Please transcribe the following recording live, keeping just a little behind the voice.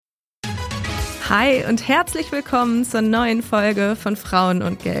Hi und herzlich willkommen zur neuen Folge von Frauen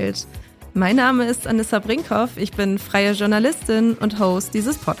und Geld. Mein Name ist Anissa Brinkhoff, ich bin freie Journalistin und Host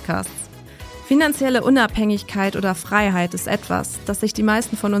dieses Podcasts. Finanzielle Unabhängigkeit oder Freiheit ist etwas, das sich die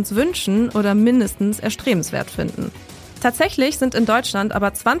meisten von uns wünschen oder mindestens erstrebenswert finden. Tatsächlich sind in Deutschland aber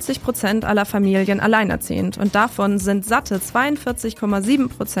 20% aller Familien alleinerziehend und davon sind satte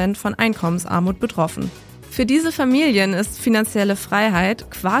 42,7% von Einkommensarmut betroffen. Für diese Familien ist finanzielle Freiheit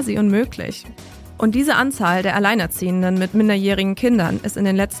quasi unmöglich. Und diese Anzahl der Alleinerziehenden mit minderjährigen Kindern ist in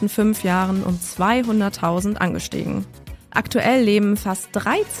den letzten 5 Jahren um 200.000 angestiegen. Aktuell leben fast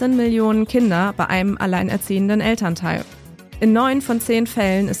 13 Millionen Kinder bei einem alleinerziehenden Elternteil. In 9 von 10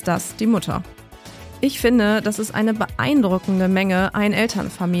 Fällen ist das die Mutter. Ich finde, das ist eine beeindruckende Menge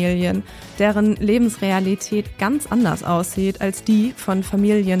Einelternfamilien, deren Lebensrealität ganz anders aussieht als die von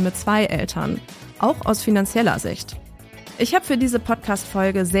Familien mit 2 Eltern, auch aus finanzieller Sicht. Ich habe für diese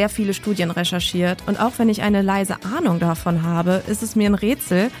Podcast-Folge sehr viele Studien recherchiert und auch wenn ich eine leise Ahnung davon habe, ist es mir ein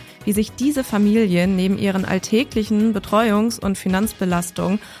Rätsel, wie sich diese Familien neben ihren alltäglichen Betreuungs- und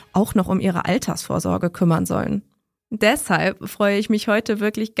Finanzbelastungen auch noch um ihre Altersvorsorge kümmern sollen. Deshalb freue ich mich heute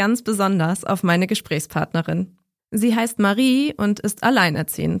wirklich ganz besonders auf meine Gesprächspartnerin. Sie heißt Marie und ist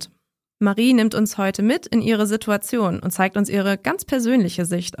alleinerziehend. Marie nimmt uns heute mit in ihre Situation und zeigt uns ihre ganz persönliche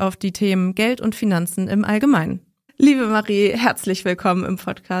Sicht auf die Themen Geld und Finanzen im Allgemeinen. Liebe Marie, herzlich willkommen im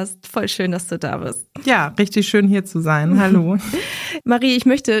Podcast. Voll schön, dass du da bist. Ja, richtig schön hier zu sein. Hallo. Marie, ich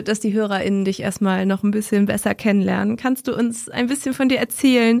möchte, dass die HörerInnen dich erstmal noch ein bisschen besser kennenlernen. Kannst du uns ein bisschen von dir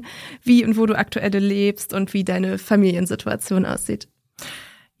erzählen, wie und wo du aktuell lebst und wie deine Familiensituation aussieht?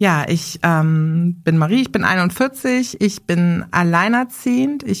 Ja, ich bin Marie, ich bin 41, ich bin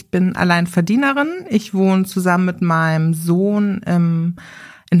alleinerziehend, ich bin Alleinverdienerin. Ich wohne zusammen mit meinem Sohn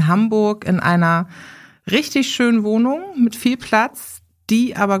in Hamburg in einer richtig schönen Wohnung mit viel Platz,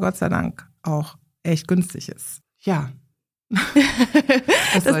 die aber Gott sei Dank auch echt günstig ist. Ja.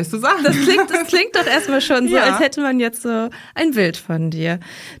 Was soll ich so sagen? Das klingt doch erstmal schon so, als hätte man jetzt so ein Bild von dir.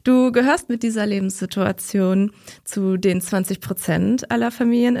 Du gehörst mit dieser Lebenssituation zu den 20% aller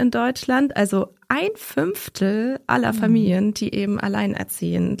Familien in Deutschland, also 1/5 aller Familien, die eben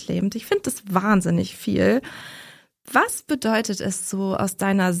alleinerziehend leben. Ich finde das wahnsinnig viel. Was bedeutet es so aus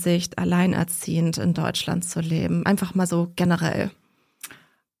deiner Sicht, alleinerziehend in Deutschland zu leben? Einfach mal so generell.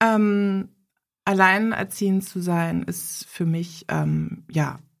 Alleinerziehend zu sein ist für mich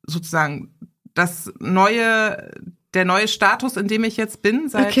sozusagen der neue Status, in dem ich jetzt bin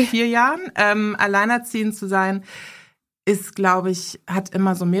seit 4 Jahren. Alleinerziehend zu sein ist, glaube ich, hat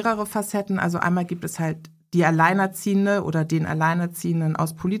immer so mehrere Facetten. Also einmal gibt es halt die Alleinerziehende oder den Alleinerziehenden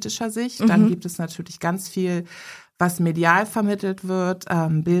aus politischer Sicht. Dann gibt es natürlich ganz viel, was medial vermittelt wird,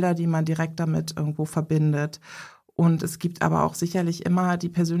 Bilder, die man direkt damit irgendwo verbindet. Und es gibt aber auch sicherlich immer die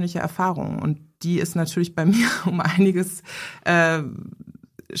persönliche Erfahrung. Und die ist natürlich bei mir um einiges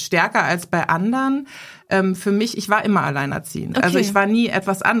stärker als bei anderen. Für mich, ich war immer alleinerziehend. Okay. Also ich war nie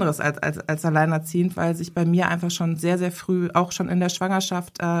etwas anderes als alleinerziehend, weil sich bei mir einfach schon sehr, sehr früh, auch schon in der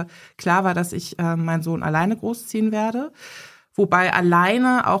Schwangerschaft, klar war, dass ich meinen Sohn alleine großziehen werde. Wobei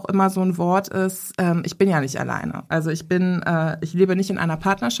alleine auch immer so ein Wort ist, ich bin ja nicht alleine. Also ich lebe nicht in einer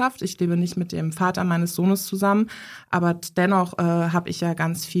Partnerschaft, ich lebe nicht mit dem Vater meines Sohnes zusammen, aber dennoch habe ich ja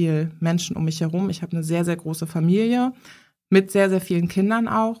ganz viel Menschen um mich herum. Ich habe eine sehr, sehr große Familie mit sehr, sehr vielen Kindern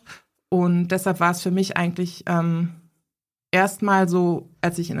auch und deshalb war es für mich eigentlich erstmal so,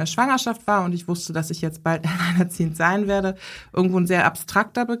 als ich in der Schwangerschaft war und ich wusste, dass ich jetzt bald alleinerziehend sein werde, irgendwo ein sehr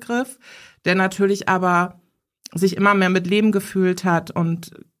abstrakter Begriff, der natürlich aber sich immer mehr mit Leben gefühlt hat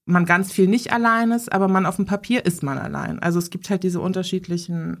und man ganz viel nicht allein ist, aber man auf dem Papier ist man allein. Also es gibt halt diese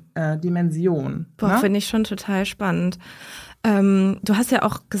unterschiedlichen Dimensionen. Boah, finde ich schon total spannend. Du hast ja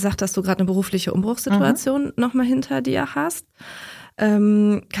auch gesagt, dass du gerade eine berufliche Umbruchssituation nochmal hinter dir hast.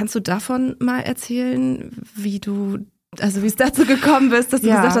 Kannst du davon mal erzählen, wie es dazu gekommen bist, dass du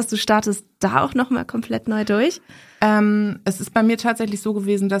gesagt hast, du startest da auch nochmal komplett neu durch? Es ist bei mir tatsächlich so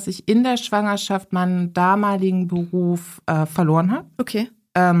gewesen, dass ich in der Schwangerschaft meinen damaligen Beruf verloren habe. Okay.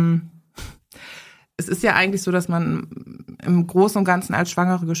 Es ist ja eigentlich so, dass man im Großen und Ganzen als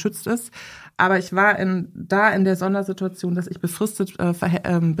Schwangere geschützt ist. Aber ich war in der Sondersituation, dass ich befristet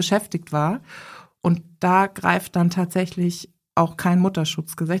beschäftigt war. Und da greift dann tatsächlich auch kein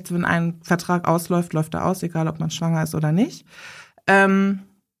Mutterschutzgesetz. Wenn ein Vertrag ausläuft, läuft er aus, egal ob man schwanger ist oder nicht.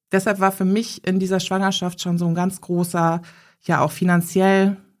 Deshalb war für mich in dieser Schwangerschaft schon so ein ganz großer, ja auch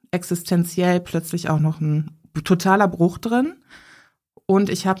finanziell, existenziell plötzlich auch noch ein totaler Bruch drin. Und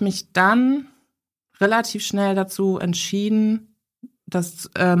ich habe mich dann relativ schnell dazu entschieden, dass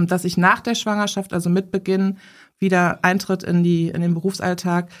ich nach der Schwangerschaft, also mit Beginn wieder Eintritt in den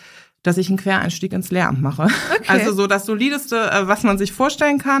Berufsalltag, dass ich einen Quereinstieg ins Lehramt mache. Okay. Also so das Solideste, was man sich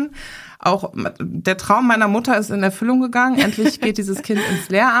vorstellen kann. Auch der Traum meiner Mutter ist in Erfüllung gegangen. Endlich geht dieses Kind ins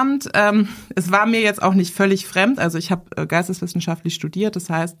Lehramt. Es war mir jetzt auch nicht völlig fremd. Also ich habe geisteswissenschaftlich studiert.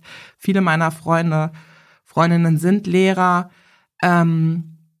 Das heißt, viele meiner Freundinnen sind Lehrer.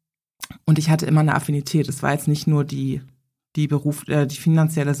 Und ich hatte immer eine Affinität. Es war jetzt nicht nur die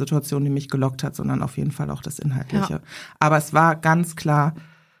finanzielle Situation, die mich gelockt hat, sondern auf jeden Fall auch das Inhaltliche. Ja. Aber es war ganz klar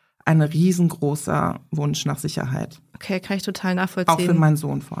ein riesengroßer Wunsch nach Sicherheit. Okay, kann ich total nachvollziehen. Auch für meinen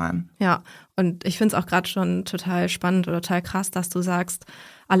Sohn vor allem. Ja, und ich finde es auch gerade schon total spannend oder total krass, dass du sagst,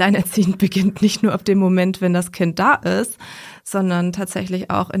 alleinerziehend beginnt nicht nur ab dem Moment, wenn das Kind da ist, sondern tatsächlich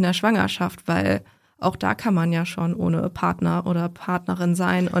auch in der Schwangerschaft, weil auch da kann man ja schon ohne Partner oder Partnerin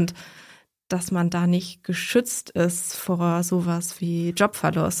sein und dass man da nicht geschützt ist vor sowas wie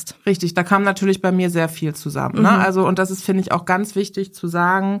Jobverlust. Richtig, da kam natürlich bei mir sehr viel zusammen. Ne? Also, und das ist, finde ich, auch ganz wichtig zu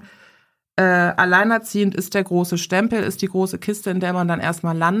sagen, alleinerziehend ist der große Stempel, ist die große Kiste, in der man dann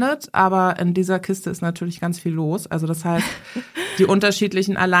erstmal landet. Aber in dieser Kiste ist natürlich ganz viel los. Also das heißt, die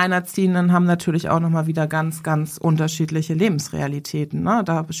unterschiedlichen Alleinerziehenden haben natürlich auch nochmal wieder ganz, ganz unterschiedliche Lebensrealitäten. Ne?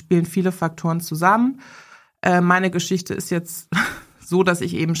 Da spielen viele Faktoren zusammen. Meine Geschichte ist jetzt so, dass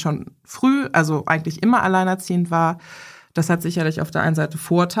ich eben schon früh, also eigentlich immer alleinerziehend war. Das hat sicherlich auf der einen Seite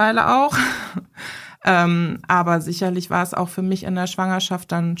Vorteile auch. Aber sicherlich war es auch für mich in der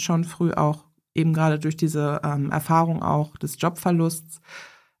Schwangerschaft dann schon früh auch, eben gerade durch diese Erfahrung auch des Jobverlusts,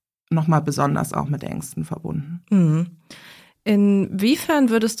 nochmal besonders auch mit Ängsten verbunden. Mhm. Inwiefern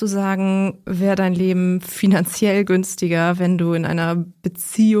würdest du sagen, wäre dein Leben finanziell günstiger, wenn du in einer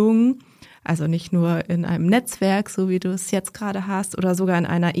Beziehung, also nicht nur in einem Netzwerk, so wie du es jetzt gerade hast, oder sogar in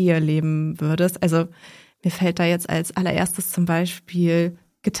einer Ehe leben würdest? Also mir fällt da jetzt als allererstes zum Beispiel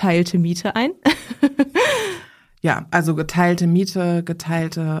geteilte Miete ein. Ja, also geteilte Miete,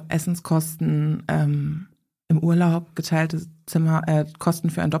 geteilte Essenskosten im Urlaub, geteilte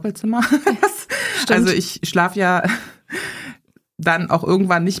Kosten für ein Doppelzimmer. Also ich schlafe ja dann auch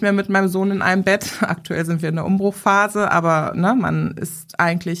irgendwann nicht mehr mit meinem Sohn in einem Bett. Aktuell sind wir in der Umbruchphase, aber ne, man ist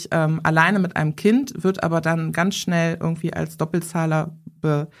eigentlich alleine mit einem Kind, wird aber dann ganz schnell irgendwie als Doppelzahler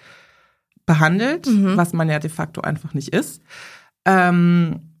behandelt, was man ja de facto einfach nicht ist.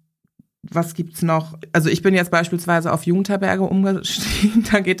 Was gibt's noch? Also ich bin jetzt beispielsweise auf Jugendherberge umgestiegen.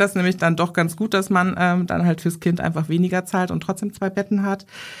 Da geht das nämlich dann doch ganz gut, dass man dann halt fürs Kind einfach weniger zahlt und trotzdem 2 Betten hat.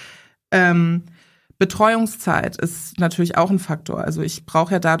 Betreuungszeit ist natürlich auch ein Faktor. Also ich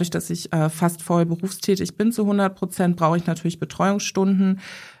brauche ja dadurch, dass ich fast voll berufstätig bin zu 100%, brauche ich natürlich Betreuungsstunden,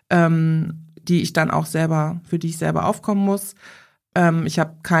 die ich dann auch für die ich selber aufkommen muss. Ich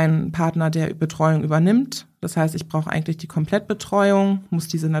habe keinen Partner, der Betreuung übernimmt. Das heißt, ich brauche eigentlich die Komplettbetreuung, muss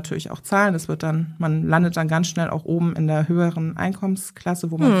diese natürlich auch zahlen. Man landet dann ganz schnell auch oben in der höheren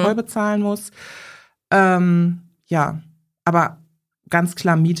Einkommensklasse, wo man voll bezahlen muss. Ja, aber ganz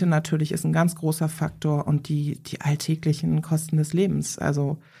klar, Miete natürlich ist ein ganz großer Faktor und die alltäglichen Kosten des Lebens.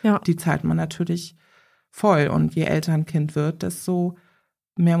 Also die zahlt man natürlich voll. Und je älter ein Kind wird, desto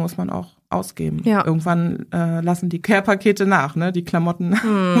mehr muss man auch ausgeben. Ja. Irgendwann lassen die Care-Pakete nach, ne? Die Klamotten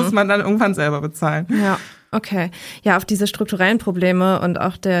muss man dann irgendwann selber bezahlen. Ja, okay. Ja, auf diese strukturellen Probleme und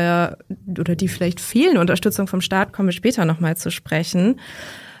auch die vielleicht fehlende Unterstützung vom Staat kommen wir später nochmal zu sprechen.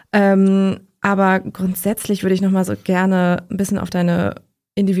 Aber grundsätzlich würde ich nochmal so gerne ein bisschen auf deine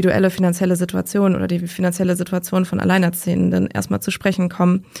individuelle finanzielle Situation oder die finanzielle Situation von Alleinerziehenden erstmal zu sprechen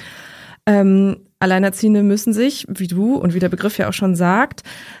kommen. Alleinerziehende müssen sich, wie du und wie der Begriff ja auch schon sagt,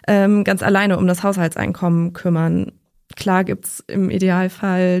 ganz alleine um das Haushaltseinkommen kümmern. Klar gibt's im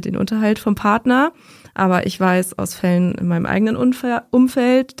Idealfall den Unterhalt vom Partner, aber ich weiß aus Fällen in meinem eigenen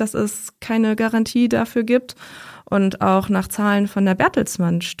Umfeld, dass es keine Garantie dafür gibt. Und auch nach Zahlen von der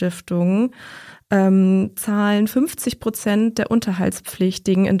Bertelsmann Stiftung zahlen 50% der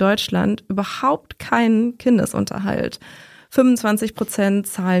Unterhaltspflichtigen in Deutschland überhaupt keinen Kindesunterhalt. 25%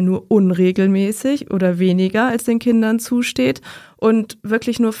 zahlen nur unregelmäßig oder weniger, als den Kindern zusteht. Und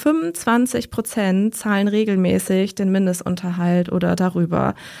wirklich nur 25% zahlen regelmäßig den Mindestunterhalt oder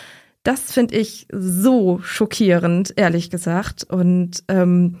darüber. Das finde ich so schockierend, ehrlich gesagt. Und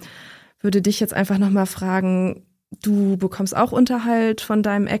würde dich jetzt einfach nochmal fragen, du bekommst auch Unterhalt von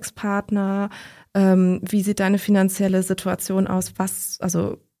deinem Ex-Partner. Wie sieht deine finanzielle Situation aus?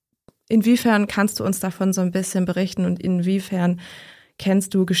 Inwiefern kannst du uns davon so ein bisschen berichten und inwiefern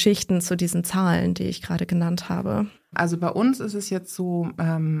kennst du Geschichten zu diesen Zahlen, die ich gerade genannt habe? Also bei uns ist es jetzt so,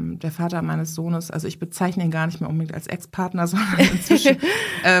 der Vater meines Sohnes, also ich bezeichne ihn gar nicht mehr unbedingt als Ex-Partner, sondern inzwischen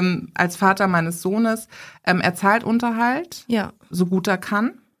als Vater meines Sohnes. Er zahlt Unterhalt, so gut er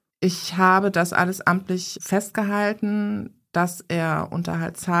kann. Ich habe das alles amtlich festgehalten. dass er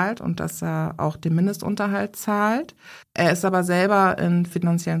Unterhalt zahlt und dass er auch den Mindestunterhalt zahlt. Er ist aber selber in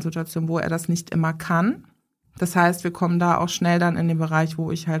finanziellen Situationen, wo er das nicht immer kann. Das heißt, wir kommen da auch schnell dann in den Bereich,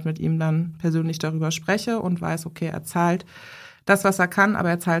 wo ich halt mit ihm dann persönlich darüber spreche und weiß, okay, er zahlt das, was er kann, aber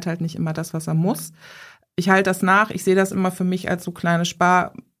er zahlt halt nicht immer das, was er muss. Ich halte das nach. Ich sehe das immer für mich als so kleine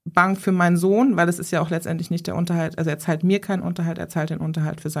Sparbank für meinen Sohn, weil das ist ja auch letztendlich nicht der Unterhalt. Also er zahlt mir keinen Unterhalt, er zahlt den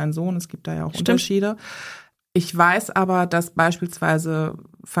Unterhalt für seinen Sohn. Es gibt da ja auch Unterschiede. Ich weiß aber, dass beispielsweise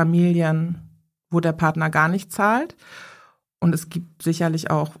Familien, wo der Partner gar nicht zahlt, und es gibt sicherlich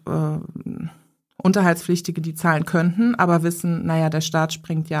auch Unterhaltspflichtige, die zahlen könnten, aber wissen, naja, der Staat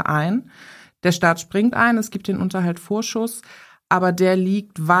springt ja ein. Der Staat springt ein, es gibt den Unterhaltsvorschuss, aber der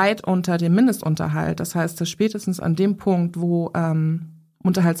liegt weit unter dem Mindestunterhalt. Das heißt, dass spätestens an dem Punkt, wo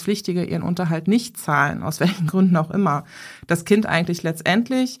Unterhaltspflichtige ihren Unterhalt nicht zahlen, aus welchen Gründen auch immer, das Kind eigentlich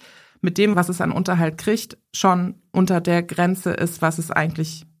letztendlich mit dem, was es an Unterhalt kriegt, schon unter der Grenze ist, was es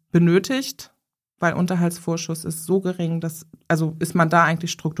eigentlich benötigt, weil Unterhaltsvorschuss ist so gering, also ist man da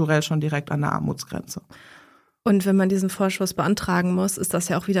eigentlich strukturell schon direkt an der Armutsgrenze. Und wenn man diesen Vorschuss beantragen muss, ist das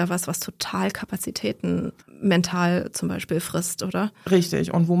ja auch wieder was total Kapazitäten mental zum Beispiel frisst, oder?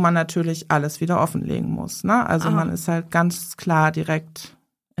 Richtig, und wo man natürlich alles wieder offenlegen muss, ne? Also man ist halt ganz klar direkt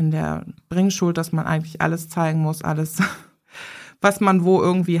in der Bringschuld, dass man eigentlich alles zeigen muss, alles, was man wo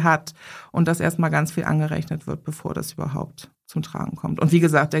irgendwie hat, und dass erstmal ganz viel angerechnet wird, bevor das überhaupt zum Tragen kommt. Und wie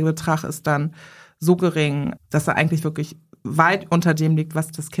gesagt, der Betrag ist dann so gering, dass er eigentlich wirklich weit unter dem liegt, was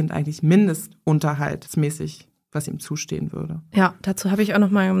das Kind eigentlich mindestunterhaltsmäßig, was ihm zustehen würde. Ja, dazu habe ich auch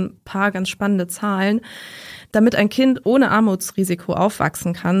noch mal ein paar ganz spannende Zahlen. Damit ein Kind ohne Armutsrisiko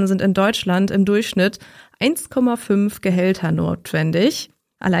aufwachsen kann, sind in Deutschland im Durchschnitt 1,5 Gehälter notwendig.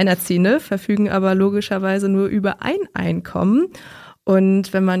 Alleinerziehende verfügen aber logischerweise nur über ein Einkommen.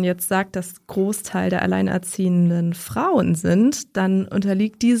 Und wenn man jetzt sagt, dass Großteil der Alleinerziehenden Frauen sind, dann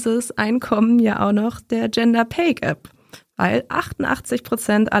unterliegt dieses Einkommen ja auch noch der Gender Pay Gap, weil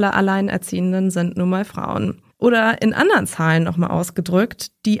 88% aller Alleinerziehenden sind nun mal Frauen. Oder in anderen Zahlen nochmal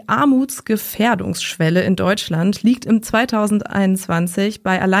ausgedrückt, die Armutsgefährdungsschwelle in Deutschland liegt im 2021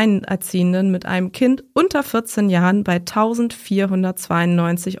 bei Alleinerziehenden mit einem Kind unter 14 Jahren bei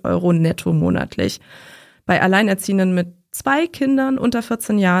 1.492 € netto monatlich. Bei Alleinerziehenden mit 2 Kindern unter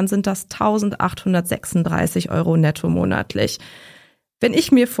 14 Jahren sind das 1.836 € netto monatlich. Wenn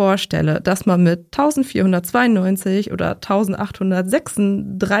ich mir vorstelle, dass man mit 1.492 oder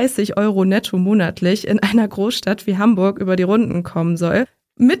 1.836 € netto monatlich in einer Großstadt wie Hamburg über die Runden kommen soll,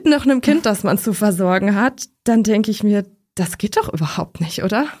 mit noch einem Kind, das man zu versorgen hat, dann denke ich mir, das geht doch überhaupt nicht,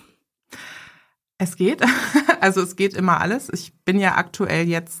 oder? Es geht. Also es geht immer alles. Ich bin ja aktuell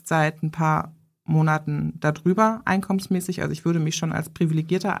jetzt seit ein paar Monaten darüber einkommensmäßig. Also ich würde mich schon als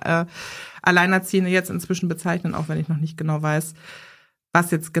privilegierter Alleinerziehende jetzt inzwischen bezeichnen, auch wenn ich noch nicht genau weiß, was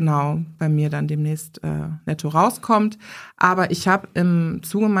jetzt genau bei mir dann demnächst netto rauskommt. Aber ich habe im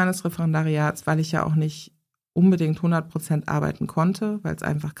Zuge meines Referendariats, weil ich ja auch nicht unbedingt 100% arbeiten konnte, weil es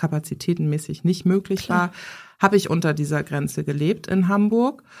einfach kapazitätenmäßig nicht möglich war, habe ich unter dieser Grenze gelebt in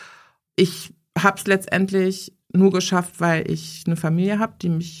Hamburg. Ich habe es letztendlich nur geschafft, weil ich eine Familie habe, die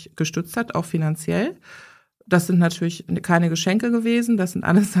mich gestützt hat, auch finanziell. Das sind natürlich keine Geschenke gewesen. Das sind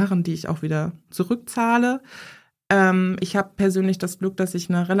alles Sachen, die ich auch wieder zurückzahle. Ich habe persönlich das Glück, dass ich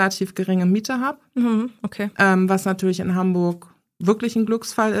eine relativ geringe Miete habe, okay. Was natürlich in Hamburg wirklich ein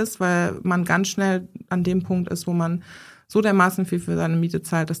Glücksfall ist, weil man ganz schnell an dem Punkt ist, wo man so dermaßen viel für seine Miete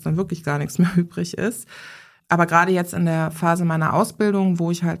zahlt, dass dann wirklich gar nichts mehr übrig ist. Aber gerade jetzt in der Phase meiner Ausbildung, wo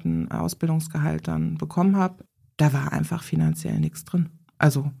ich halt ein Ausbildungsgehalt dann bekommen habe, da war einfach finanziell nichts drin.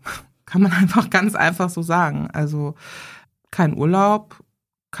 Also kann man einfach ganz einfach so sagen. Also kein Urlaub,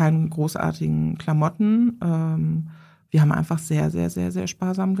 keine großartigen Klamotten. Wir haben einfach sehr, sehr, sehr, sehr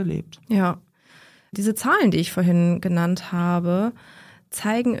sparsam gelebt. Ja, diese Zahlen, die ich vorhin genannt habe,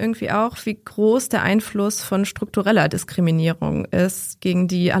 zeigen irgendwie auch, wie groß der Einfluss von struktureller Diskriminierung ist, gegen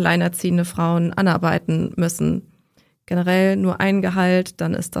die alleinerziehende Frauen anarbeiten müssen. Generell nur ein Gehalt,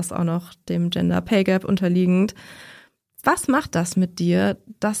 dann ist das auch noch dem Gender Pay Gap unterliegend. Was macht das mit dir,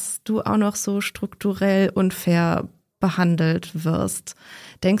 dass du auch noch so strukturell unfair behandelt wirst?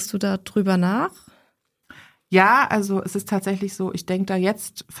 Denkst du da drüber nach? Ja, also es ist tatsächlich so, ich denke da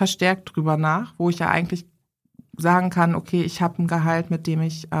jetzt verstärkt drüber nach, wo ich ja eigentlich sagen kann, okay, ich habe ein Gehalt, mit dem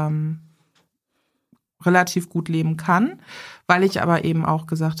ich relativ gut leben kann, weil ich aber eben auch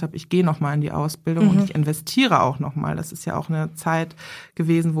gesagt habe, ich gehe nochmal in die Ausbildung und ich investiere auch nochmal. Das ist ja auch eine Zeit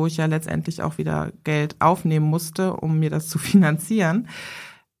gewesen, wo ich ja letztendlich auch wieder Geld aufnehmen musste, um mir das zu finanzieren.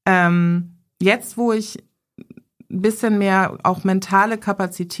 Jetzt, wo ich ein bisschen mehr auch mentale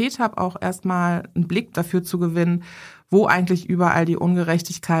Kapazität habe, auch erstmal einen Blick dafür zu gewinnen, wo eigentlich überall die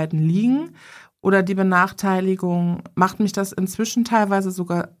Ungerechtigkeiten liegen oder die Benachteiligung, macht mich das inzwischen teilweise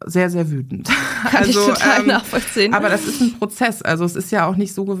sogar sehr, sehr wütend. Kann ich total nachvollziehen. Aber das ist ein Prozess. Also es ist ja auch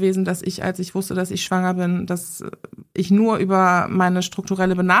nicht so gewesen, dass ich, als ich wusste, dass ich schwanger bin, dass ich nur über meine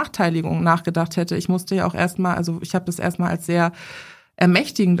strukturelle Benachteiligung nachgedacht hätte. Ich musste ja auch erstmal, also ich habe das erstmal als sehr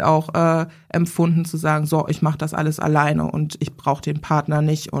ermächtigend auch empfunden, zu sagen, so, ich mache das alles alleine und ich brauche den Partner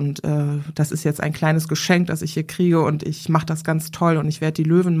nicht und das ist jetzt ein kleines Geschenk, das ich hier kriege und ich mache das ganz toll und ich werde die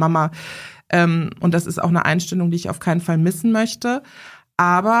Löwenmama. Und das ist auch eine Einstellung, die ich auf keinen Fall missen möchte.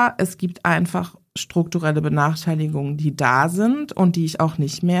 Aber es gibt einfach strukturelle Benachteiligungen, die da sind und die ich auch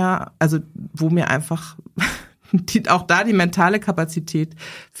nicht mehr, also wo mir einfach auch da die mentale Kapazität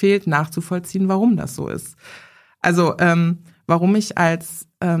fehlt, nachzuvollziehen, warum das so ist. Also warum ich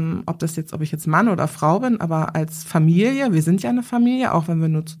ob ich jetzt Mann oder Frau bin, aber als Familie, wir sind ja eine Familie, auch wenn wir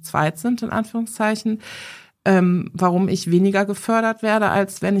nur zu zweit sind, in Anführungszeichen, warum ich weniger gefördert werde,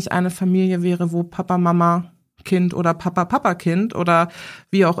 als wenn ich eine Familie wäre, wo Papa, Mama, Kind oder Papa, Papa, Kind oder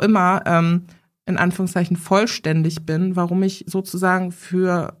wie auch immer, in Anführungszeichen vollständig bin, warum ich sozusagen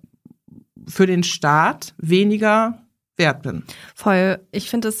für den Staat weniger wert bin. Voll.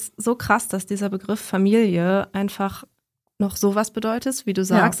 Ich finde es so krass, dass dieser Begriff Familie einfach noch sowas bedeutet, wie du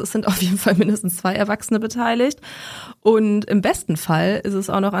sagst. Ja. Es sind auf jeden Fall mindestens 2 Erwachsene beteiligt. Und im besten Fall ist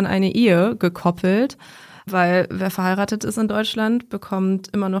es auch noch an eine Ehe gekoppelt, weil wer verheiratet ist in Deutschland, bekommt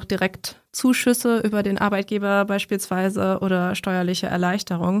immer noch direkt Zuschüsse über den Arbeitgeber beispielsweise oder steuerliche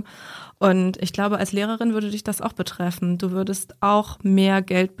Erleichterung. Und ich glaube, als Lehrerin würde dich das auch betreffen. Du würdest auch mehr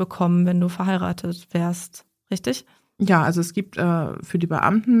Geld bekommen, wenn du verheiratet wärst. Richtig? Ja, also es gibt für die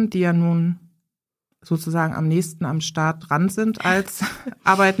Beamten, die ja nun sozusagen am nächsten am Staat dran sind als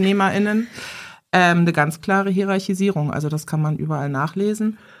ArbeitnehmerInnen, eine ganz klare Hierarchisierung. Also das kann man überall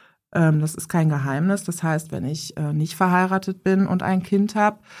nachlesen. Das ist kein Geheimnis. Das heißt, wenn ich nicht verheiratet bin und ein Kind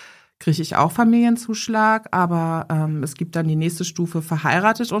habe, kriege ich auch Familienzuschlag. Aber es gibt dann die nächste Stufe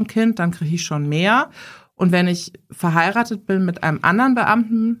verheiratet und Kind, dann kriege ich schon mehr. Und wenn ich verheiratet bin mit einem anderen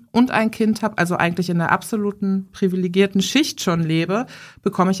Beamten und ein Kind habe, also eigentlich in der absoluten privilegierten Schicht schon lebe,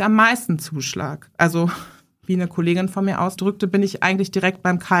 bekomme ich am meisten Zuschlag. Also wie eine Kollegin von mir ausdrückte, bin ich eigentlich direkt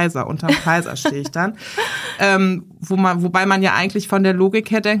beim Kaiser. Unterm Kaiser stehe ich dann. Wobei man ja eigentlich von der Logik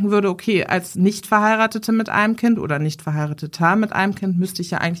her denken würde, okay, als Nicht-Verheiratete mit einem Kind oder Nicht-Verheirateter mit einem Kind müsste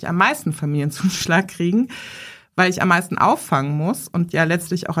ich ja eigentlich am meisten Familienzuschlag kriegen, weil ich am meisten auffangen muss und ja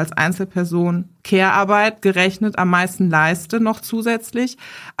letztlich auch als Einzelperson Care-Arbeit gerechnet am meisten leiste noch zusätzlich.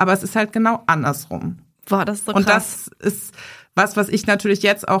 Aber es ist halt genau andersrum. Boah, das ist so krass. Und das ist was ich natürlich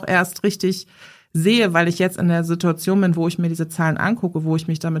jetzt auch erst richtig sehe, weil ich jetzt in der Situation bin, wo ich mir diese Zahlen angucke, wo ich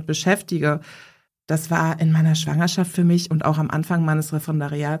mich damit beschäftige. Das war in meiner Schwangerschaft für mich und auch am Anfang meines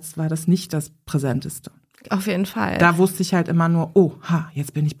Referendariats war das nicht das Präsenteste. Auf jeden Fall. Da wusste ich halt immer nur,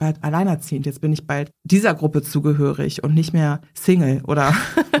 jetzt bin ich bald alleinerziehend, jetzt bin ich bald dieser Gruppe zugehörig und nicht mehr Single oder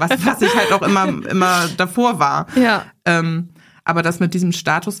was ich halt auch immer davor war. Ja. Aber das mit diesem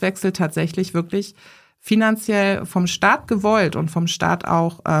Statuswechsel tatsächlich wirklich finanziell vom Staat gewollt und vom Staat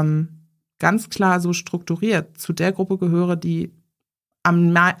auch ganz klar so strukturiert zu der Gruppe gehöre, die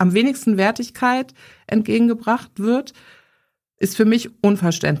am wenigsten Wertigkeit entgegengebracht wird, ist für mich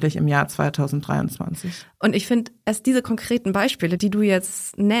unverständlich im Jahr 2023. Und ich finde, diese konkreten Beispiele, die du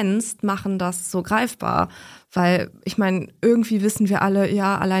jetzt nennst, machen das so greifbar. Weil, ich meine, irgendwie wissen wir alle,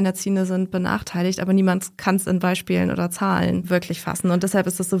 ja, Alleinerziehende sind benachteiligt, aber niemand kann es in Beispielen oder Zahlen wirklich fassen. Und deshalb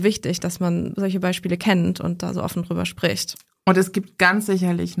ist es so wichtig, dass man solche Beispiele kennt und da so offen drüber spricht. Und es gibt ganz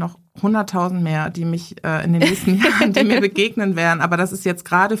sicherlich noch 100.000 mehr, die mich in den nächsten Jahren, die mir begegnen werden. Aber das ist jetzt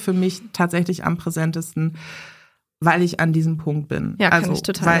gerade für mich tatsächlich am präsentesten, weil ich an diesem Punkt bin. Ja, kann ich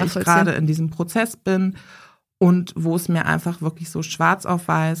total weil ich gerade in diesem Prozess bin und wo es mir einfach wirklich so schwarz auf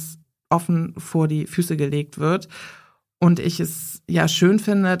weiß offen vor die Füße gelegt wird. Und ich es ja schön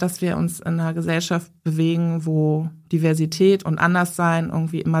finde, dass wir uns in einer Gesellschaft bewegen, wo Diversität und Anderssein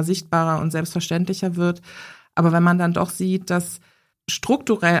irgendwie immer sichtbarer und selbstverständlicher wird. Aber wenn man dann doch sieht, dass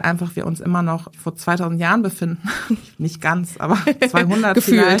strukturell einfach wir uns immer noch vor 2000 Jahren befinden, nicht ganz, aber 200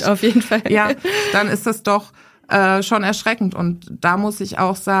 gefühlt vielleicht, auf jeden Fall. Ja, dann ist das doch schon erschreckend. Und da muss ich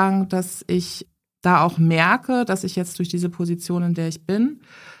auch sagen, dass ich da auch merke, dass ich jetzt durch diese Position, in der ich bin,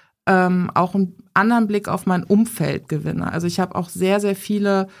 auch einen anderen Blick auf mein Umfeld gewinne. Also ich habe auch sehr, sehr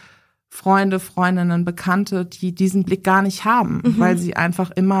viele Freunde, Freundinnen, Bekannte, die diesen Blick gar nicht haben, weil sie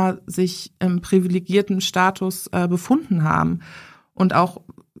einfach immer sich im privilegierten Status befunden haben und auch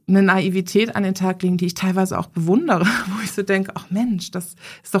eine Naivität an den Tag legen, die ich teilweise auch bewundere, wo ich so denke, ach Mensch, das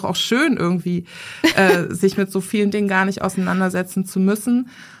ist doch auch schön irgendwie, sich mit so vielen Dingen gar nicht auseinandersetzen zu müssen.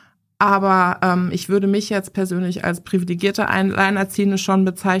 Aber ich würde mich jetzt persönlich als privilegierte Alleinerziehende schon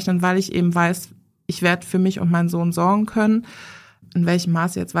bezeichnen, weil ich eben weiß, ich werde für mich und meinen Sohn sorgen können. In welchem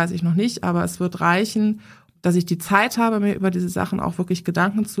Maße jetzt weiß ich noch nicht, aber es wird reichen, dass ich die Zeit habe, mir über diese Sachen auch wirklich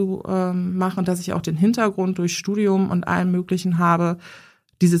Gedanken zu machen, dass ich auch den Hintergrund durch Studium und allem Möglichen habe,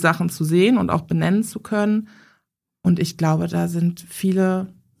 diese Sachen zu sehen und auch benennen zu können. Und ich glaube, da sind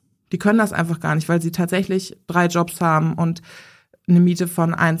viele, die können das einfach gar nicht, weil sie tatsächlich 3 Jobs haben und eine Miete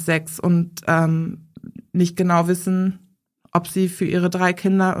von 1,6 und nicht genau wissen, ob sie für ihre 3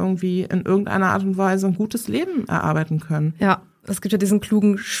 Kinder irgendwie in irgendeiner Art und Weise ein gutes Leben erarbeiten können. Ja, es gibt ja diesen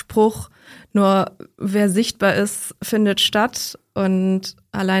klugen Spruch, nur wer sichtbar ist, findet statt. Und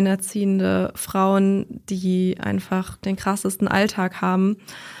alleinerziehende Frauen, die einfach den krassesten Alltag haben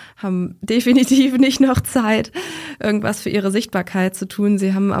definitiv nicht noch Zeit, irgendwas für ihre Sichtbarkeit zu tun.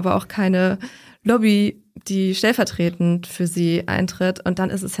 Sie haben aber auch keine Lobby, die stellvertretend für sie eintritt. Und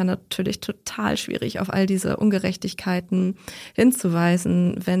dann ist es ja natürlich total schwierig, auf all diese Ungerechtigkeiten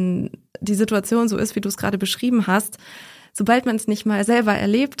hinzuweisen, wenn die Situation so ist, wie du es gerade beschrieben hast. Sobald man es nicht mal selber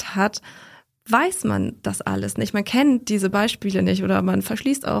erlebt hat, weiß man das alles nicht. Man kennt diese Beispiele nicht oder man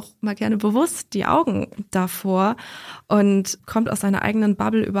verschließt auch mal gerne bewusst die Augen davor und kommt aus seiner eigenen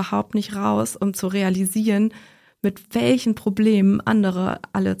Bubble überhaupt nicht raus, um zu realisieren, mit welchen Problemen andere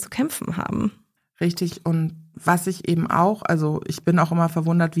alle zu kämpfen haben. Richtig. Und was ich eben auch, also ich bin auch immer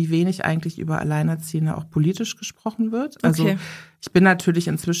verwundert, wie wenig eigentlich über Alleinerziehende auch politisch gesprochen wird. Also okay. Ich bin natürlich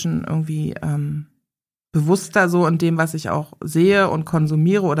inzwischen irgendwie bewusster so in dem, was ich auch sehe und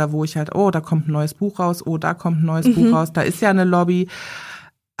konsumiere oder wo ich halt, oh, da kommt ein neues Buch raus, oh, da kommt ein neues Buch raus, da ist ja eine Lobby.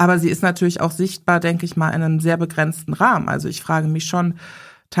 Aber sie ist natürlich auch sichtbar, denke ich mal, in einem sehr begrenzten Rahmen. Also ich frage mich schon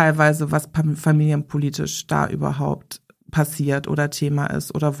teilweise, was familienpolitisch da überhaupt passiert oder Thema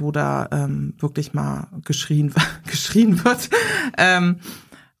ist oder wo da wirklich mal geschrien wird.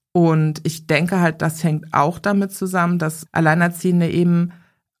 Und ich denke halt, das hängt auch damit zusammen, dass Alleinerziehende eben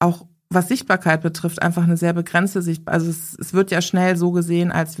auch, was Sichtbarkeit betrifft, einfach eine sehr begrenzte Sichtbarkeit. Also es wird ja schnell so gesehen,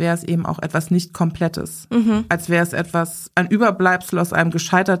 als wäre es eben auch etwas nicht Komplettes. Als wäre es ein Überbleibsel aus einem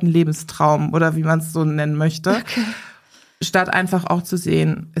gescheiterten Lebenstraum oder wie man es so nennen möchte. Okay. Statt einfach auch zu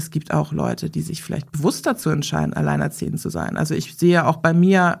sehen, es gibt auch Leute, die sich vielleicht bewusst dazu entscheiden, alleinerziehend zu sein. Also ich sehe auch bei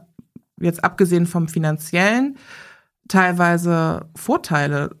mir, jetzt abgesehen vom Finanziellen, teilweise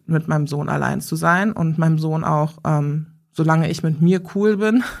Vorteile, mit meinem Sohn allein zu sein und meinem Sohn auch, solange ich mit mir cool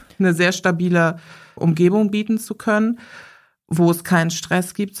bin, eine sehr stabile Umgebung bieten zu können, wo es keinen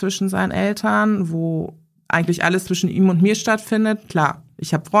Stress gibt zwischen seinen Eltern, wo eigentlich alles zwischen ihm und mir stattfindet. Klar,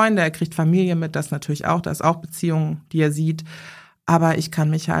 ich habe Freunde, er kriegt Familie mit, das natürlich auch, da ist auch Beziehungen, die er sieht. Aber ich kann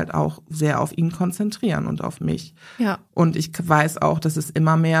mich halt auch sehr auf ihn konzentrieren und auf mich. Ja. Und ich weiß auch, dass es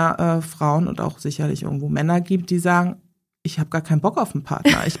immer mehr Frauen und auch sicherlich irgendwo Männer gibt, die sagen, ich habe gar keinen Bock auf einen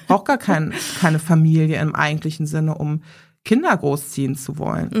Partner. Ich brauche gar keine Familie im eigentlichen Sinne, um Kinder großziehen zu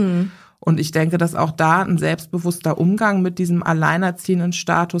wollen. Und ich denke, dass auch da ein selbstbewusster Umgang mit diesem alleinerziehenden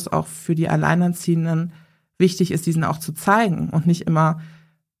Status auch für die Alleinerziehenden wichtig ist, diesen auch zu zeigen und nicht immer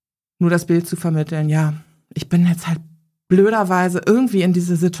nur das Bild zu vermitteln, ja, ich bin jetzt halt blöderweise irgendwie in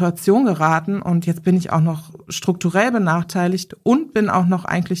diese Situation geraten und jetzt bin ich auch noch strukturell benachteiligt und bin auch noch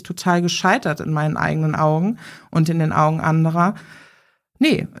eigentlich total gescheitert in meinen eigenen Augen und in den Augen anderer.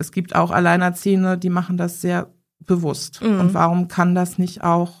 Nee, es gibt auch Alleinerziehende, die machen das sehr bewusst. Und warum kann das nicht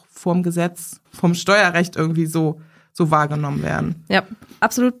auch vorm Gesetz, vom Steuerrecht irgendwie so wahrgenommen werden? Ja,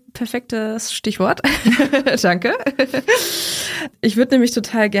 absolut perfektes Stichwort. Danke. Ich würde nämlich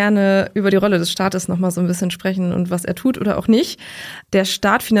total gerne über die Rolle des Staates nochmal so ein bisschen sprechen und was er tut oder auch nicht. Der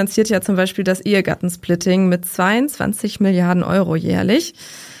Staat finanziert ja zum Beispiel das Ehegattensplitting mit 22 Milliarden Euro jährlich.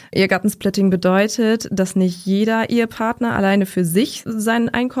 Ehegattensplitting bedeutet, dass nicht jeder Ehepartner alleine für sich sein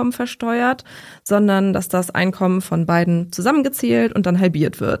Einkommen versteuert, sondern dass das Einkommen von beiden zusammengezählt und dann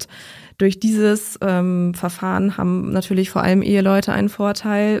halbiert wird. Durch dieses Verfahren haben natürlich vor allem Eheleute einen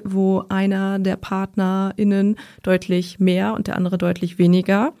Vorteil, wo einer der PartnerInnen deutlich mehr und der andere deutlich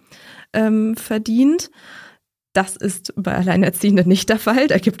weniger verdient. Das ist bei Alleinerziehenden nicht der Fall.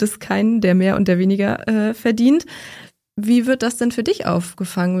 Da gibt es keinen, der mehr und der weniger verdient. Wie wird das denn für dich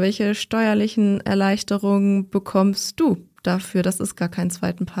aufgefangen? Welche steuerlichen Erleichterungen bekommst du dafür, dass es gar keinen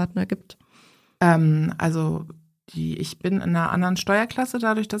zweiten Partner gibt? Ich bin in einer anderen Steuerklasse,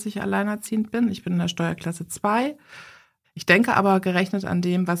 dadurch, dass ich alleinerziehend bin. Ich bin in der Steuerklasse 2. Ich denke aber, gerechnet an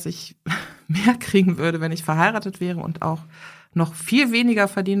dem, was ich mehr kriegen würde, wenn ich verheiratet wäre und auch noch viel weniger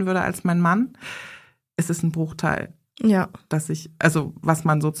verdienen würde als mein Mann, ist es ein Bruchteil. Ja. Was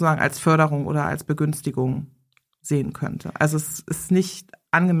man sozusagen als Förderung oder als Begünstigung sehen könnte. Also es ist nicht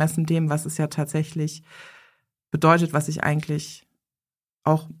angemessen dem, was es ja tatsächlich bedeutet, was ich eigentlich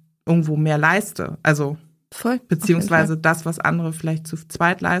auch irgendwo mehr leiste. Also voll, beziehungsweise das, was andere vielleicht zu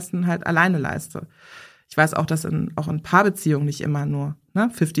zweit leisten, halt alleine leiste. Ich weiß auch, dass auch in Paarbeziehungen nicht immer nur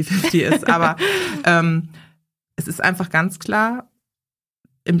 50-50 ist, aber es ist einfach ganz klar,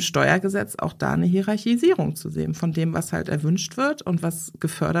 im Steuergesetz auch da eine Hierarchisierung zu sehen von dem, was halt erwünscht wird und was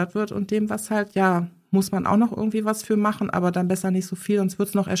gefördert wird und dem, was halt, muss man auch noch irgendwie was für machen, aber dann besser nicht so viel, sonst wird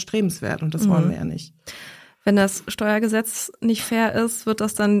es noch erstrebenswert und das wollen wir ja nicht. Wenn das Steuergesetz nicht fair ist, wird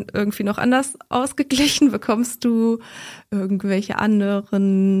das dann irgendwie noch anders ausgeglichen? Bekommst du irgendwelche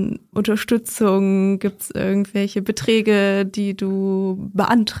anderen Unterstützungen? Gibt es irgendwelche Beträge, die du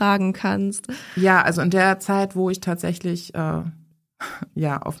beantragen kannst? Ja, also in der Zeit, wo ich tatsächlich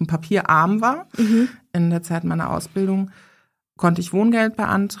auf dem Papier arm war, in der Zeit meiner Ausbildung, konnte ich Wohngeld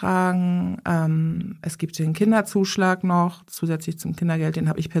beantragen. Es gibt den Kinderzuschlag noch, zusätzlich zum Kindergeld. Den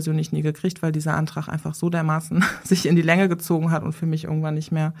habe ich persönlich nie gekriegt, weil dieser Antrag einfach so dermaßen sich in die Länge gezogen hat und für mich irgendwann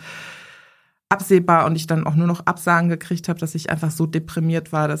nicht mehr absehbar und ich dann auch nur noch Absagen gekriegt habe, dass ich einfach so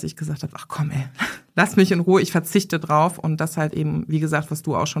deprimiert war, dass ich gesagt habe, ach komm ey, lass mich in Ruhe, ich verzichte drauf. Und das halt eben, wie gesagt, was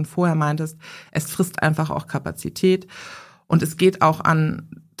du auch schon vorher meintest, es frisst einfach auch Kapazität. Und es geht auch an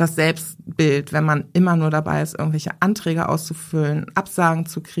das Selbstbild, wenn man immer nur dabei ist, irgendwelche Anträge auszufüllen, Absagen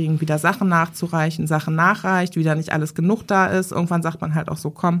zu kriegen, wieder Sachen nachzureichen, Sachen nachreicht, wieder nicht alles genug da ist. Irgendwann sagt man halt auch so,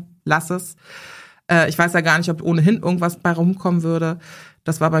 komm, lass es. Ich weiß ja gar nicht, ob ohnehin irgendwas bei rumkommen würde.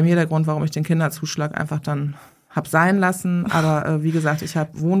 Das war bei mir der Grund, warum ich den Kinderzuschlag einfach dann hab sein lassen. Aber wie gesagt, ich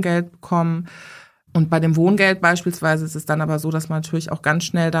habe Wohngeld bekommen. Und bei dem Wohngeld beispielsweise ist es dann aber so, dass man natürlich auch ganz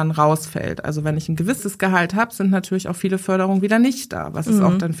schnell dann rausfällt. Also wenn ich ein gewisses Gehalt habe, sind natürlich auch viele Förderungen wieder nicht da. Was ist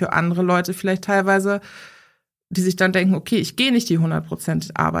auch dann für andere Leute vielleicht teilweise, die sich dann denken, okay, ich gehe nicht die 100%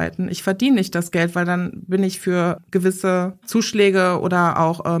 arbeiten, ich verdiene nicht das Geld, weil dann bin ich für gewisse Zuschläge oder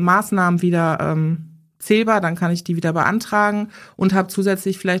auch Maßnahmen wieder zählbar, dann kann ich die wieder beantragen und habe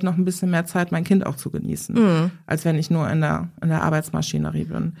zusätzlich vielleicht noch ein bisschen mehr Zeit, mein Kind auch zu genießen, als wenn ich nur in der Arbeitsmaschinerie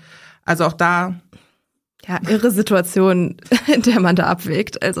bin. Also auch da. Ja, irre Situation, in der man da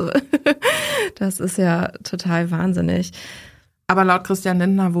abwägt. Also das ist ja total wahnsinnig. Aber laut Christian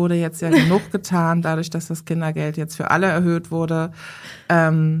Lindner wurde jetzt ja genug getan, dadurch, dass das Kindergeld jetzt für alle erhöht wurde.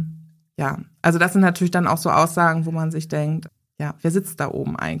 Also das sind natürlich dann auch so Aussagen, wo man sich denkt, ja, wer sitzt da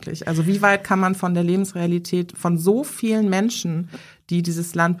oben eigentlich? Also wie weit kann man von der Lebensrealität von so vielen Menschen, die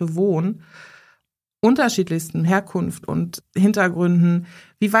dieses Land bewohnen, unterschiedlichsten Herkunft und Hintergründen,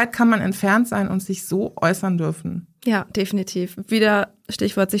 wie weit kann man entfernt sein und sich so äußern dürfen? Ja, definitiv. Wieder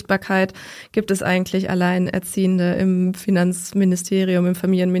Stichwort Sichtbarkeit. Gibt es eigentlich Alleinerziehende im Finanzministerium, im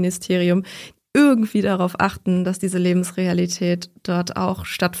Familienministerium, irgendwie darauf achten, dass diese Lebensrealität dort auch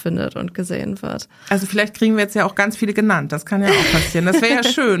stattfindet und gesehen wird? Also vielleicht kriegen wir jetzt ja auch ganz viele genannt. Das kann ja auch passieren. Das wäre ja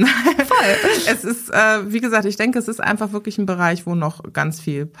schön. Voll. Es ist, wie gesagt, ich denke, es ist einfach wirklich ein Bereich, wo noch ganz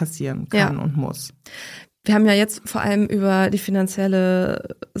viel passieren kann und muss. Wir haben ja jetzt vor allem über die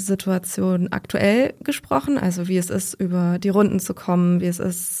finanzielle Situation aktuell gesprochen, also wie es ist, über die Runden zu kommen, wie es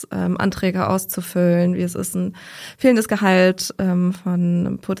ist, Anträge auszufüllen, wie es ist, ein fehlendes Gehalt von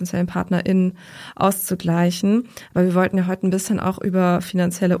einem potenziellen PartnerInnen auszugleichen. Aber wir wollten ja heute ein bisschen auch über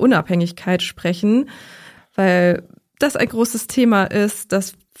finanzielle Unabhängigkeit sprechen, weil das ein großes Thema ist,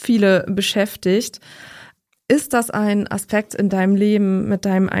 das viele beschäftigt. Ist das ein Aspekt in deinem Leben mit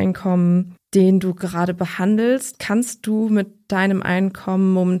deinem Einkommen, den du gerade behandelst? Kannst du mit deinem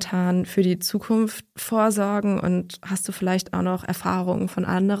Einkommen momentan für die Zukunft vorsorgen und hast du vielleicht auch noch Erfahrungen von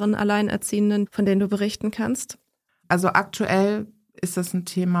anderen Alleinerziehenden, von denen du berichten kannst? Also aktuell ist das ein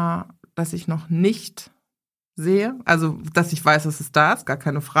Thema, das ich noch nicht sehe. Also, dass ich weiß, dass es da ist, gar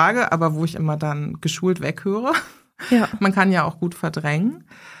keine Frage, aber wo ich immer dann geschult weghöre. Ja. Man kann ja auch gut verdrängen.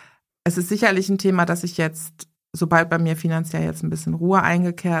 Es ist sicherlich ein Thema, das ich jetzt, sobald bei mir finanziell jetzt ein bisschen Ruhe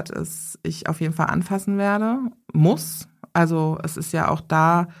eingekehrt ist, ich auf jeden Fall anfassen werde, muss. Also es ist ja auch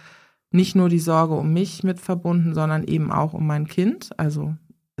da nicht nur die Sorge um mich mit verbunden, sondern eben auch um mein Kind. Also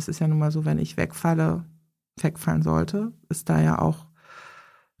es ist ja nun mal so, wenn ich wegfallen sollte, ist da ja auch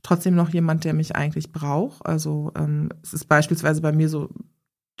trotzdem noch jemand, der mich eigentlich braucht. Also es ist beispielsweise bei mir so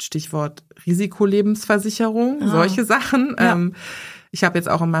Stichwort Risikolebensversicherung, solche Sachen. Ja. Ich habe jetzt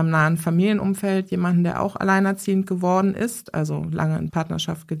auch in meinem nahen Familienumfeld jemanden, der auch alleinerziehend geworden ist, also lange in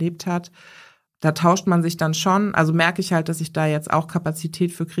Partnerschaft gelebt hat. Da tauscht man sich dann schon, also merke ich halt, dass ich da jetzt auch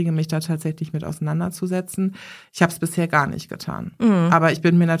Kapazität für kriege, mich da tatsächlich mit auseinanderzusetzen. Ich habe es bisher gar nicht getan. Aber ich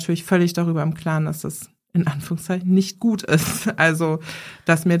bin mir natürlich völlig darüber im Klaren, dass das in Anführungszeichen nicht gut ist. Also,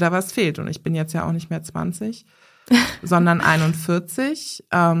 dass mir da was fehlt. Und ich bin jetzt ja auch nicht mehr 20, sondern 41.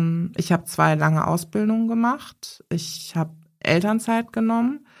 Ich habe 2 lange Ausbildungen gemacht. Ich habe Elternzeit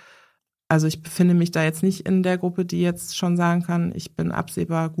genommen. Also ich befinde mich da jetzt nicht in der Gruppe, die jetzt schon sagen kann, ich bin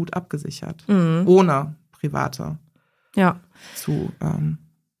absehbar gut abgesichert, ohne private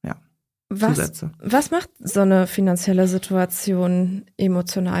Zusätze. Was macht so eine finanzielle Situation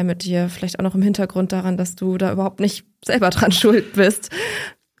emotional mit dir? Vielleicht auch noch im Hintergrund daran, dass du da überhaupt nicht selber dran schuld bist.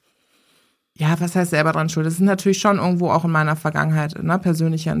 Ja, was heißt selber dran schuld? Das ist natürlich schon irgendwo auch in meiner Vergangenheit, ne?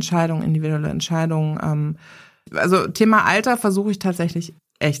 Persönliche Entscheidungen, individuelle Entscheidungen. Also Thema Alter versuche ich tatsächlich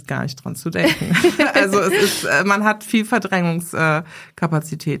echt gar nicht dran zu denken. Also man hat viel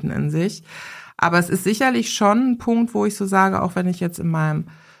Verdrängungskapazitäten in sich. Aber es ist sicherlich schon ein Punkt, wo ich so sage, auch wenn ich jetzt in meinem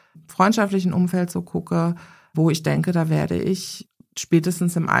freundschaftlichen Umfeld so gucke, wo ich denke, da werde ich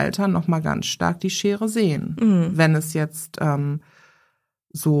spätestens im Alter nochmal ganz stark die Schere sehen, wenn es jetzt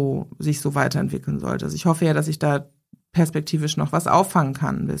sich so weiterentwickeln sollte. Also ich hoffe ja, dass ich da perspektivisch noch was auffangen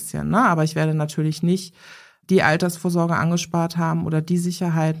kann ein bisschen, ne? Aber ich werde natürlich nicht die Altersvorsorge angespart haben oder die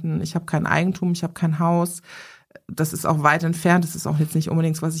Sicherheiten. Ich habe kein Eigentum, ich habe kein Haus. Das ist auch weit entfernt. Das ist auch jetzt nicht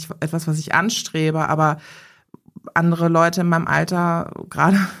unbedingt etwas, was ich anstrebe, aber andere Leute in meinem Alter,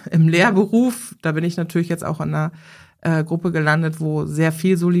 gerade im Lehrberuf, da bin ich natürlich jetzt auch in einer Gruppe gelandet, wo sehr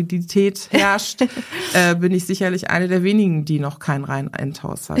viel Solidität herrscht, bin ich sicherlich eine der wenigen, die noch kein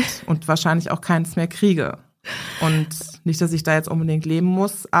Reihenhaus hat und wahrscheinlich auch keins mehr kriege. Und nicht, dass ich da jetzt unbedingt leben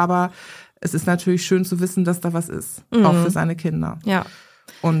muss, aber es ist natürlich schön zu wissen, dass da was ist, auch für seine Kinder. Ja.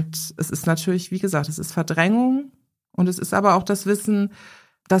 Und es ist natürlich, wie gesagt, es ist Verdrängung und es ist aber auch das Wissen,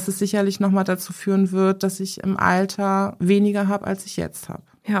 dass es sicherlich nochmal dazu führen wird, dass ich im Alter weniger habe, als ich jetzt habe.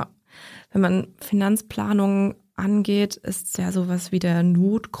 Ja, wenn man Finanzplanung angeht, ist ja sowas wie der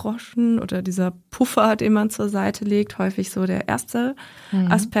Notgroschen oder dieser Puffer, den man zur Seite legt, häufig so der erste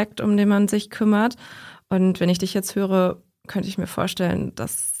Aspekt, um den man sich kümmert. Und wenn ich dich jetzt höre, könnte ich mir vorstellen,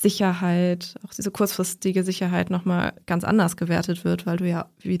 dass Sicherheit, auch diese kurzfristige Sicherheit nochmal ganz anders gewertet wird, weil du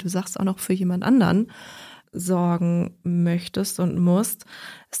ja, wie du sagst, auch noch für jemand anderen sorgen möchtest und musst.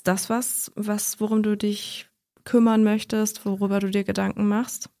 Ist das worum du dich kümmern möchtest, worüber du dir Gedanken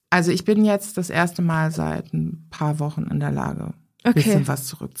machst? Also ich bin jetzt das erste Mal seit ein paar Wochen in der Lage, ein bisschen was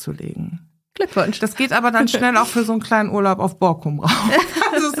zurückzulegen. Glückwunsch. Das geht aber dann schnell auch für so einen kleinen Urlaub auf Borkum raus.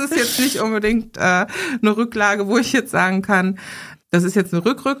 Also es ist jetzt nicht unbedingt eine Rücklage, wo ich jetzt sagen kann, das ist jetzt eine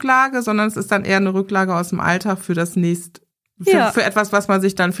Rücklage, sondern es ist dann eher eine Rücklage aus dem Alltag für das für etwas, was man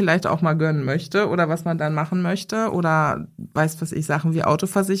sich dann vielleicht auch mal gönnen möchte oder was man dann machen möchte oder Sachen wie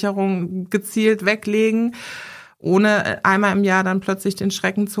Autoversicherung gezielt weglegen, ohne einmal im Jahr dann plötzlich den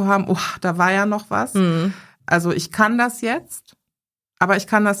Schrecken zu haben, oh, da war ja noch was. Also ich kann das jetzt, aber ich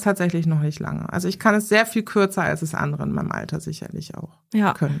kann das tatsächlich noch nicht lange. Also ich kann es sehr viel kürzer, als es andere in meinem Alter sicherlich auch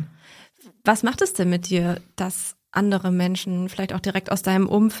können. Was macht es denn mit dir, dass andere Menschen, vielleicht auch direkt aus deinem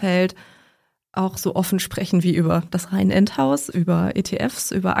Umfeld, auch so offen sprechen wie über das Reihenendhaus, über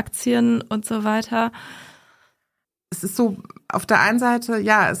ETFs, über Aktien und so weiter? Es ist so, auf der einen Seite,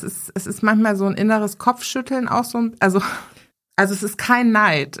 ja, es ist manchmal so ein inneres Kopfschütteln auch so, also es ist kein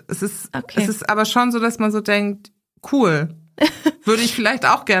Neid. Es ist aber schon so, dass man so denkt, cool, würde ich vielleicht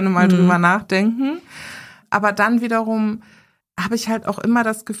auch gerne mal drüber nachdenken. Aber dann wiederum habe ich halt auch immer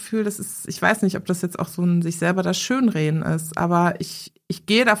das Gefühl, ich weiß nicht, ob das jetzt auch so ein sich selber das Schönreden ist, aber ich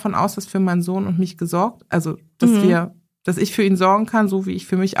gehe davon aus, dass für meinen Sohn und mich gesorgt, also dass ich für ihn sorgen kann, so wie ich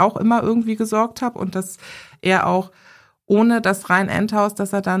für mich auch immer irgendwie gesorgt habe und dass er auch ohne das Reihenendhaus,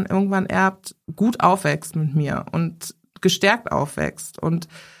 das er dann irgendwann erbt, gut aufwächst mit mir und gestärkt aufwächst und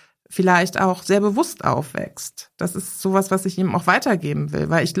vielleicht auch sehr bewusst aufwächst. Das ist sowas, was ich ihm auch weitergeben will,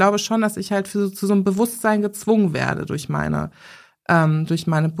 weil ich glaube schon, dass ich halt zu so einem Bewusstsein gezwungen werde durch meine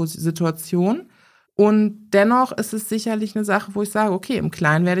Situation. Und dennoch ist es sicherlich eine Sache, wo ich sage, okay, im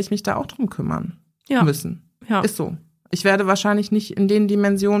Kleinen werde ich mich da auch drum kümmern müssen. Ja. Ist so. Ich werde wahrscheinlich nicht in den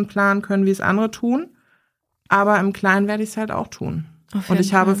Dimensionen planen können, wie es andere tun, aber im Kleinen werde ich es halt auch tun. Und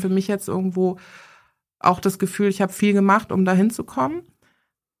ich habe für mich jetzt irgendwo auch das Gefühl, ich habe viel gemacht, um dahin zu kommen.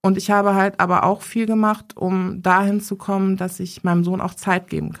 Und ich habe halt aber auch viel gemacht, um dahin zu kommen, dass ich meinem Sohn auch Zeit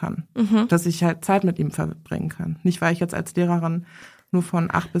geben kann. Dass ich halt Zeit mit ihm verbringen kann. Nicht, weil ich jetzt als Lehrerin nur von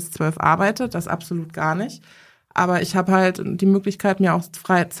 8 bis 12 arbeite, das absolut gar nicht. Aber ich habe halt die Möglichkeit, mir auch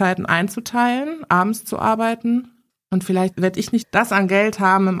Freizeiten einzuteilen, abends zu arbeiten. Und vielleicht werde ich nicht das an Geld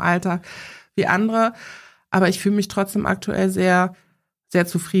haben im Alltag wie andere, aber ich fühle mich trotzdem aktuell sehr, sehr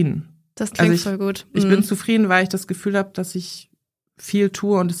zufrieden. Das klingt voll gut. Ich bin zufrieden, weil ich das Gefühl habe, dass ich viel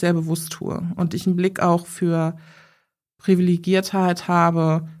tue und es sehr bewusst tue. Und ich einen Blick auch für Privilegiertheit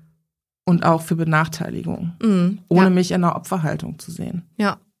habe und auch für Benachteiligung, ohne mich in einer Opferhaltung zu sehen.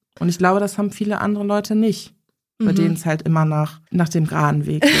 Ja. Und ich glaube, das haben viele andere Leute nicht, bei denen es halt immer nach dem geraden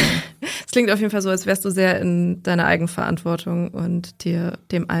Weg geht. Es klingt auf jeden Fall so, als wärst du sehr in deiner Eigenverantwortung und dir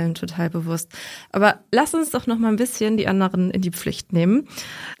dem allen total bewusst. Aber lass uns doch noch mal ein bisschen die anderen in die Pflicht nehmen.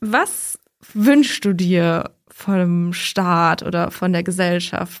 Was wünschst du dir vom Staat oder von der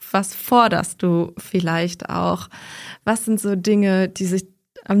Gesellschaft? Was forderst du vielleicht auch? Was sind so Dinge, die sich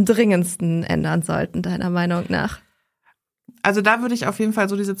am dringendsten ändern sollten, deiner Meinung nach? Also da würde ich auf jeden Fall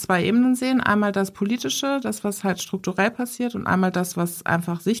so diese 2 Ebenen sehen. Einmal das Politische, das, was halt strukturell passiert, und einmal das, was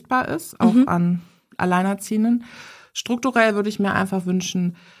einfach sichtbar ist, auch an Alleinerziehenden. Strukturell würde ich mir einfach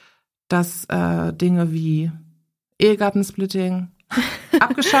wünschen, dass Dinge wie Ehegattensplitting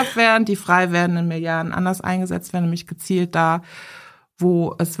abgeschafft werden, die frei werdenden Milliarden anders eingesetzt werden, nämlich gezielt da,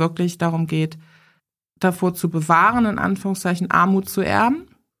 wo es wirklich darum geht, davor zu bewahren, in Anführungszeichen Armut zu erben,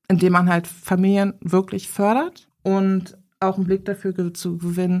 indem man halt Familien wirklich fördert und auch einen Blick dafür zu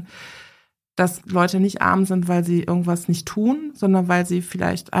gewinnen, dass Leute nicht arm sind, weil sie irgendwas nicht tun, sondern weil sie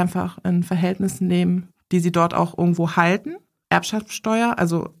vielleicht einfach in Verhältnissen leben, die sie dort auch irgendwo halten. Erbschaftssteuer,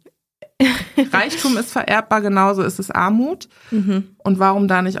 also Reichtum ist vererbbar, genauso ist es Armut. Und warum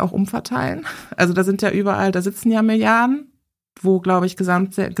da nicht auch umverteilen? Also da sind ja überall, da sitzen ja Milliarden, wo, glaube ich,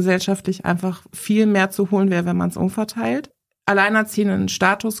 gesamtgesellschaftlich einfach viel mehr zu holen wäre, wenn man es umverteilt. Alleinerziehenden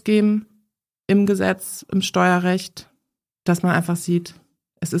Status geben im Gesetz, im Steuerrecht, dass man einfach sieht,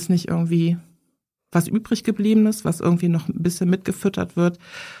 es ist nicht irgendwie was übrig gebliebenes, was irgendwie noch ein bisschen mitgefüttert wird,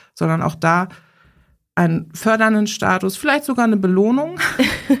 sondern auch da einen fördernden Status, vielleicht sogar eine Belohnung.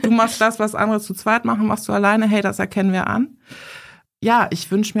 Du machst das, was andere zu zweit machen, machst du alleine, hey, das erkennen wir an. Ja,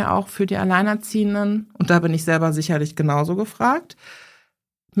 ich wünsche mir auch für die Alleinerziehenden, und da bin ich selber sicherlich genauso gefragt,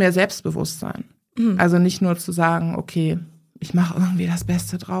 mehr Selbstbewusstsein. Also nicht nur zu sagen, okay, ich mache irgendwie das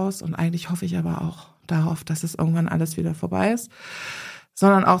Beste draus und eigentlich hoffe ich aber auch darauf, dass es irgendwann alles wieder vorbei ist,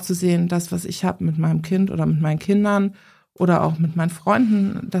 sondern auch zu sehen, das, was ich habe mit meinem Kind oder mit meinen Kindern oder auch mit meinen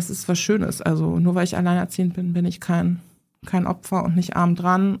Freunden, das ist was Schönes. Also nur weil ich alleinerziehend bin, bin ich kein Opfer und nicht arm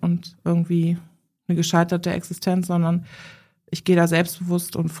dran und irgendwie eine gescheiterte Existenz, sondern ich gehe da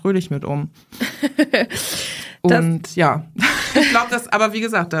selbstbewusst und fröhlich mit um. Und ja, ich glaube, aber wie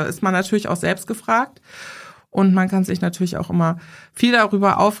gesagt, da ist man natürlich auch selbst gefragt. Und man kann sich natürlich auch immer viel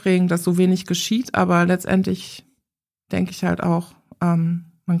darüber aufregen, dass so wenig geschieht. Aber letztendlich denke ich halt auch,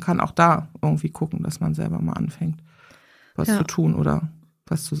 man kann auch da irgendwie gucken, dass man selber mal anfängt, was zu tun oder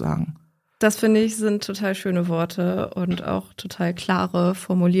was zu sagen. Das, finde ich, sind total schöne Worte und auch total klare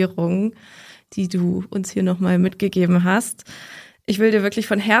Formulierungen, die du uns hier nochmal mitgegeben hast. Ich will dir wirklich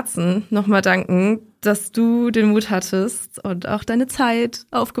von Herzen nochmal danken, dass du den Mut hattest und auch deine Zeit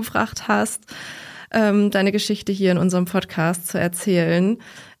aufgebracht hast, deine Geschichte hier in unserem Podcast zu erzählen.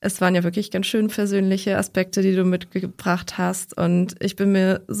 Es waren ja wirklich ganz schön persönliche Aspekte, die du mitgebracht hast. Und ich bin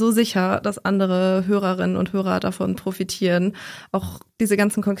mir so sicher, dass andere Hörerinnen und Hörer davon profitieren. Auch diese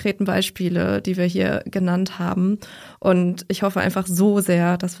ganzen konkreten Beispiele, die wir hier genannt haben. Und ich hoffe einfach so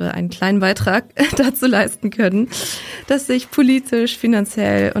sehr, dass wir einen kleinen Beitrag dazu leisten können, dass sich politisch,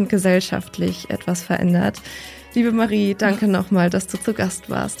 finanziell und gesellschaftlich etwas verändert. Liebe Marie, danke nochmal, dass du zu Gast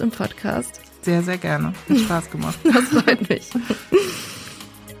warst im Podcast. Sehr, sehr gerne. Hat Spaß gemacht. Das freut mich.